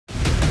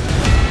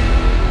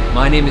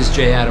name is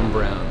J. Adam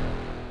Brown.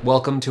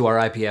 Welcome to our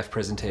IPF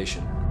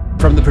presentation.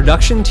 From the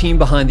production team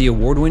behind the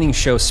award-winning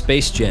show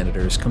Space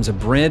Janitors comes a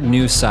brand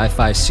new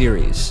sci-fi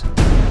series.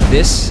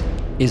 This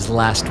is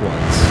Last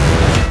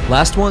Ones.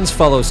 Last Ones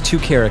follows two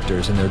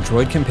characters and their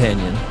droid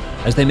companion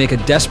as they make a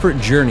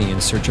desperate journey in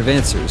search of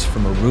answers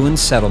from a ruined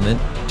settlement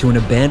to an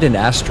abandoned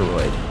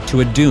asteroid to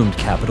a doomed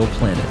capital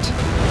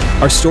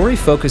planet. Our story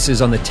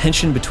focuses on the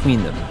tension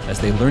between them as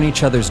they learn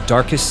each other's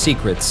darkest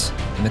secrets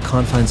in the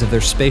confines of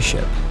their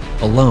spaceship,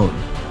 alone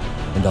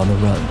and on the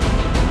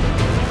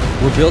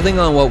run. We're building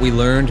on what we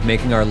learned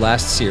making our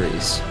last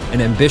series,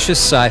 an ambitious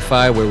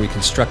sci-fi where we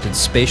constructed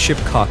spaceship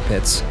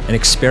cockpits and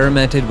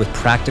experimented with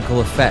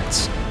practical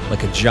effects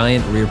like a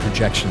giant rear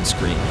projection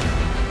screen.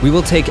 We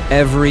will take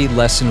every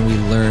lesson we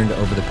learned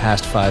over the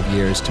past 5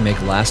 years to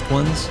make Last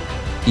Ones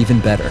even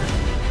better.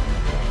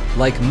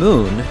 Like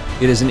Moon,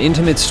 it is an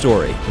intimate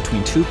story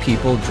between two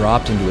people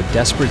dropped into a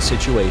desperate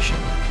situation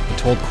and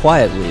told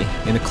quietly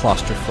in a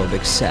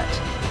claustrophobic set.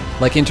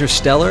 Like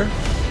Interstellar,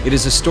 it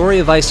is a story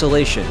of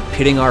isolation,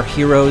 pitting our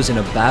heroes in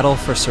a battle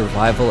for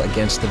survival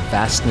against the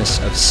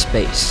vastness of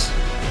space.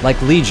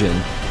 Like Legion,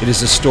 it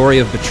is a story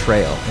of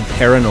betrayal and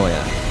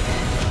paranoia.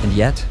 And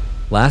yet,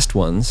 Last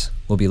Ones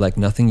will be like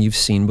nothing you've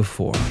seen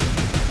before.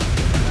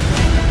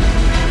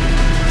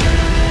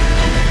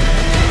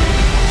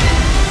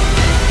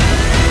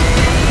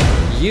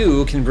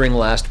 You can bring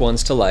Last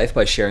Ones to life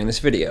by sharing this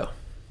video.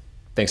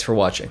 Thanks for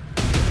watching.